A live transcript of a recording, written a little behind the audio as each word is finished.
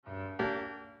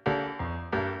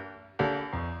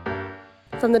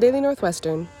From the Daily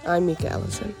Northwestern, I'm Mika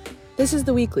Ellison. This is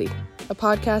The Weekly, a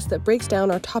podcast that breaks down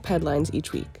our top headlines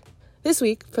each week. This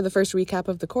week, for the first recap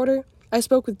of the quarter, I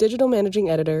spoke with digital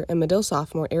managing editor and Medill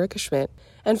sophomore Erica Schmitt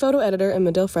and photo editor and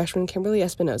Medill freshman Kimberly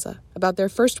Espinosa about their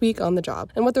first week on the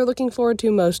job and what they're looking forward to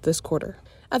most this quarter.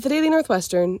 At the Daily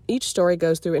Northwestern, each story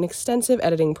goes through an extensive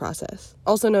editing process,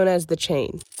 also known as the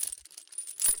chain.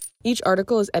 Each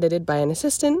article is edited by an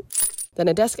assistant, then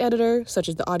a desk editor, such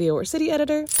as the audio or city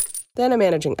editor, then a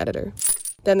managing editor,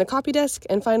 then the copy desk,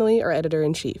 and finally our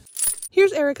editor-in-chief.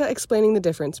 Here's Erica explaining the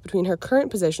difference between her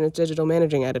current position as digital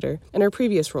managing editor and her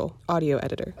previous role, audio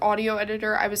editor. Audio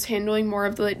editor, I was handling more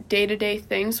of the day-to-day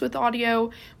things with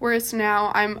audio, whereas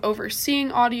now I'm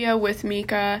overseeing audio with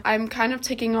Mika. I'm kind of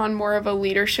taking on more of a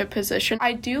leadership position.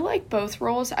 I do like both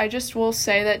roles. I just will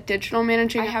say that digital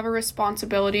managing, I have a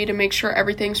responsibility to make sure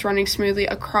everything's running smoothly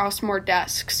across more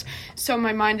desks. So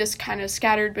my mind is kind of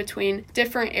scattered between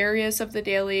different areas of the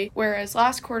daily, whereas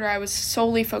last quarter I was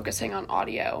solely focusing on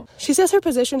audio. She says her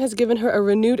position has given her a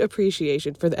renewed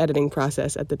appreciation for the editing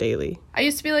process at the Daily. I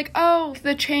used to be like, oh,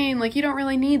 the chain, like you don't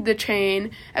really need the chain,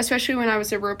 especially when I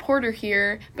was a reporter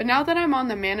here. But now that I'm on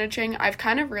the managing, I've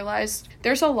kind of realized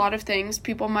there's a lot of things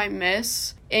people might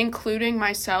miss, including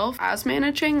myself as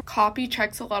managing. Copy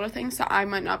checks a lot of things that I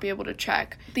might not be able to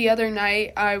check. The other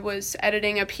night, I was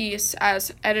editing a piece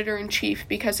as editor-in-chief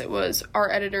because it was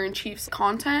our editor-in-chief's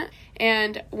content.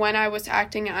 And when I was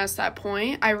acting as that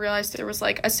point, I realized there was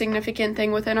like a significant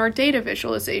thing within our data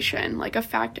visualization, like a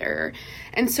fact error.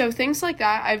 And so things like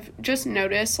that, I've just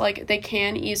noticed like they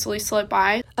can easily slip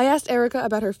by. I asked Erica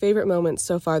about her favorite moments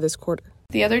so far this quarter.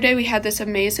 The other day we had this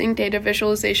amazing data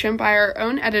visualization by our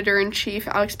own editor-in-chief,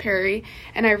 Alex Perry,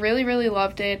 and I really, really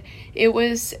loved it. It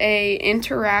was a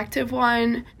interactive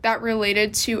one that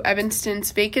related to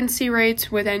Evanston's vacancy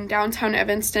rates within downtown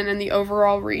Evanston and the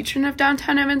overall region of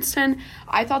downtown Evanston.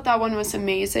 I thought that one was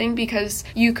amazing because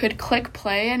you could click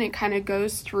play and it kind of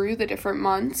goes through the different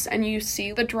months and you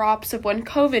see the drops of when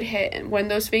COVID hit and when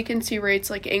those vacancy rates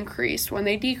like increased, when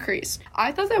they decreased.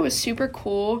 I thought that was super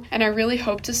cool and I really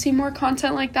hope to see more content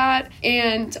like that.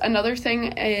 And another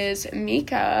thing is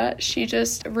Mika, she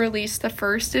just released the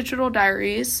first digital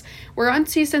diaries. We're on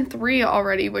season 3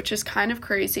 already, which is kind of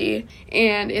crazy.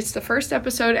 And it's the first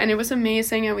episode and it was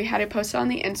amazing and we had it posted on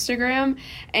the Instagram.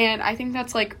 And I think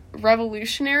that's like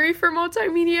revolutionary for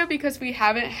multimedia because we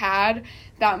haven't had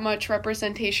that much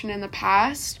representation in the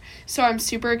past. So I'm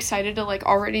super excited to like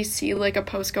already see like a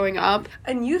post going up.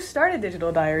 And you started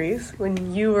Digital Diaries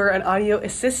when you were an audio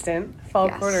assistant fall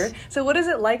quarter. So what is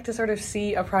it like to sort of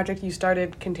see a project you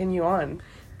started continue on?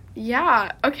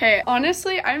 Yeah, okay.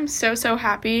 Honestly, I'm so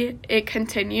happy it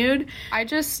continued. I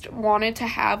just wanted to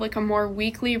have like a more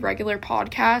weekly, regular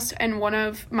podcast. And one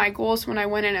of my goals when I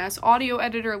went in as audio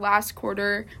editor last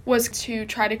quarter was to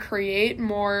try to create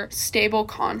more stable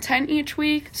content each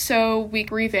week. So we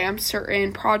revamped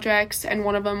certain projects and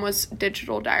one of them was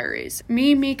Digital Diaries.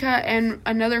 Me, Mika, and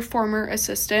another former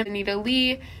assistant, Anita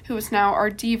Lee, who is now our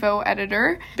Devo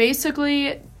editor.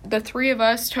 Basically, the 3 of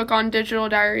us took on Digital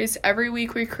Diaries. Every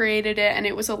week we created it, and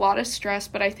it was a lot of stress,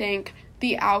 but I think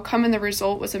the outcome and the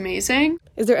result was amazing.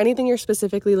 Is there anything you're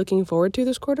specifically looking forward to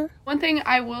this quarter? One thing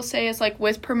I will say is like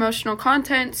with promotional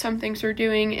content, some things we're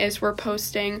doing is we're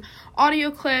posting audio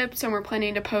clips and we're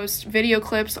planning to post video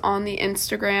clips on the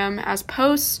Instagram as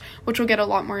posts, which will get a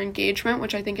lot more engagement,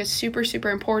 which I think is super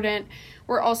important.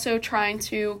 We're also trying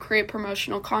to create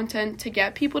promotional content to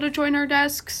get people to join our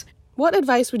desks. What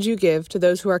advice would you give to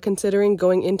those who are considering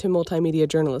going into multimedia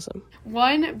journalism?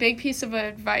 One big piece of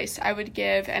advice I would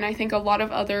give, and I think a lot of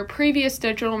other previous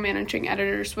digital managing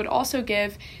editors would also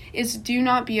give, is do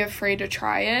not be afraid to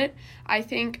try it. I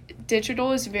think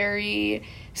digital is very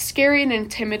scary and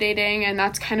intimidating, and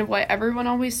that's kind of what everyone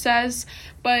always says,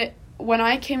 but when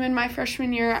I came in my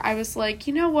freshman year, I was like,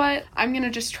 you know what? I'm going to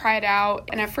just try it out.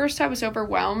 And at first I was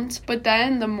overwhelmed, but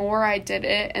then the more I did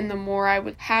it and the more I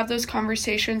would have those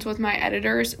conversations with my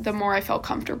editors, the more I felt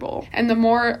comfortable. And the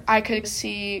more I could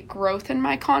see growth in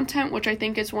my content, which I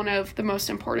think is one of the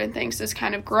most important things, is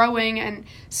kind of growing and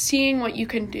seeing what you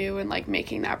can do and like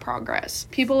making that progress.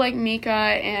 People like Mika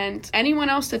and anyone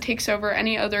else that takes over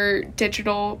any other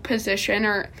digital position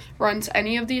or runs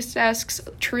any of these desks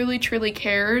truly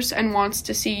cares and wants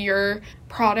to see your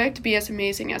product be as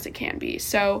amazing as it can be.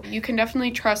 So you can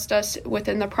definitely trust us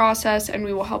within the process and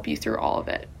we will help you through all of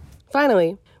it.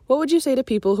 Finally, what would you say to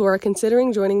people who are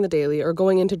considering joining the Daily or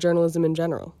going into journalism in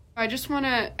general? I just want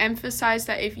to emphasize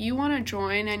that if you want to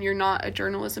join and you're not a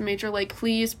journalism major, like,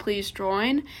 please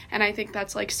join. And I think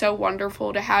that's, like, so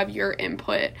wonderful to have your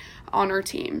input on our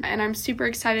team. And I'm super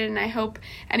excited, and I hope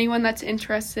anyone that's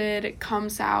interested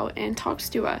comes out and talks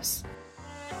to us.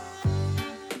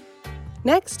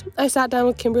 Next, I sat down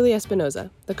with Kimberly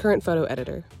Espinosa, the current photo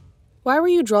editor. Why were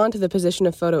you drawn to the position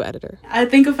of photo editor? I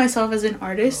think of myself as an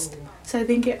artist, so I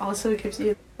think it also gives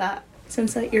you that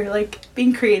sense that you're, like,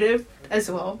 being creative as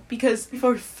well, because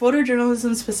for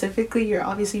photojournalism specifically, you're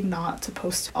obviously not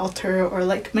supposed to alter or,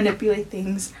 like, manipulate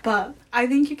things, but I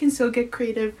think you can still get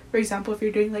creative. For example, if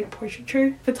you're doing, like,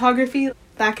 portraiture photography,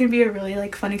 that can be a really,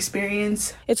 like, fun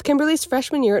experience. It's Kimberly's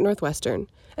freshman year at Northwestern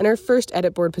and her first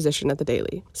edit board position at the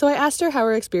Daily. So I asked her how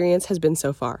her experience has been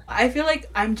so far. I feel like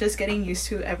I'm just getting used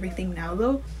to everything now,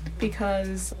 though,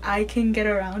 because I can get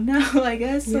around now, I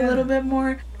guess, a little bit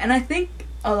more. And I think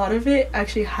a lot of it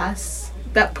actually has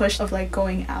that push of, like,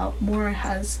 going out more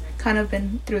has kind of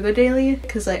been through the Daily,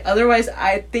 because, like, otherwise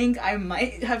I think I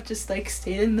might have just, like,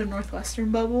 stayed in the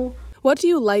Northwestern bubble. What do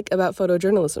you like about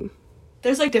photojournalism?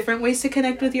 There's, like, different ways to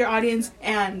connect with your audience,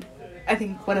 and I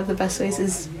think one of the best ways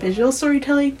is visual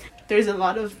storytelling. There's a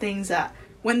lot of things that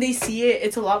when they see it,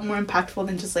 it's a lot more impactful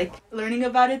than just, like, learning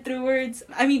about it through words.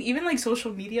 I mean, even, like,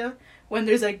 social media, when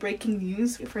there's, like, breaking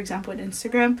news, for example, on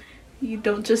Instagram, you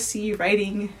don't just see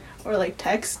writing or, like,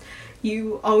 text.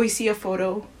 You always see a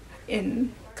photo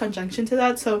in conjunction to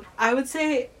that. So I would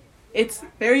say it's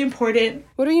very important.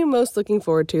 What are you most looking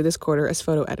forward to this quarter as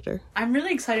photo editor? I'm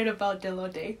really excited about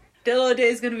Dillo Day. Dillo Day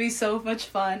is going to be so much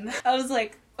fun. I was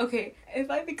like, okay,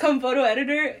 if I become photo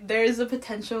editor, there's a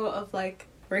potential of, like,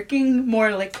 working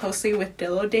more, like, closely with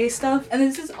Dillo Day stuff. And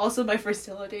this is also my first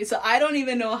Dillo Day, so I don't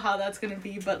even know how that's gonna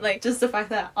be, but, like, just the fact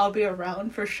that I'll be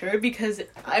around for sure because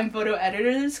I'm photo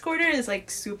editor this quarter is,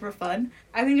 like, super fun.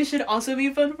 I think it should also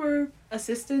be fun for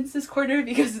assistants this quarter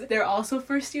because they're also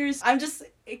first years. I'm just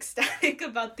ecstatic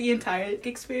about the entire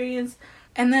experience.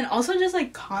 And then also just,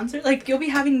 like, concert, like, you'll be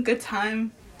having a good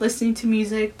time listening to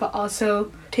music but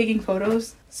also taking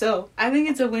photos. So I think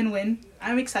it's a win-win.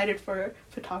 I'm excited for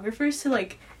photographers to,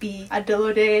 like, be at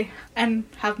Dillo Day and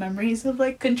have memories of,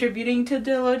 like, contributing to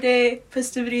Dillo Day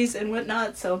festivities and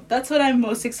whatnot. So that's what I'm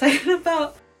most excited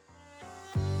about.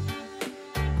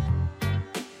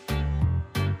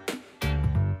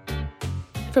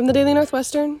 From the Daily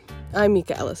Northwestern, I'm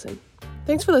Mika Ellison.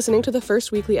 Thanks for listening to the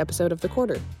first weekly episode of The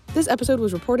Quarter. This episode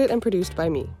was reported and produced by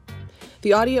me.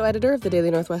 The audio editor of the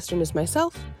Daily Northwestern is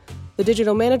myself. The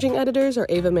digital managing editors are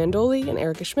Ava Mandoli and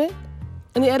Erica Schmitt,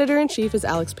 and the editor-in-chief is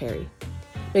Alex Perry.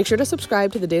 Make sure to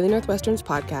subscribe to the Daily Northwestern's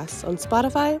podcasts on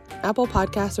Spotify, Apple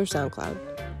Podcasts, or SoundCloud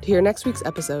to hear next week's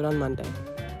episode on Monday.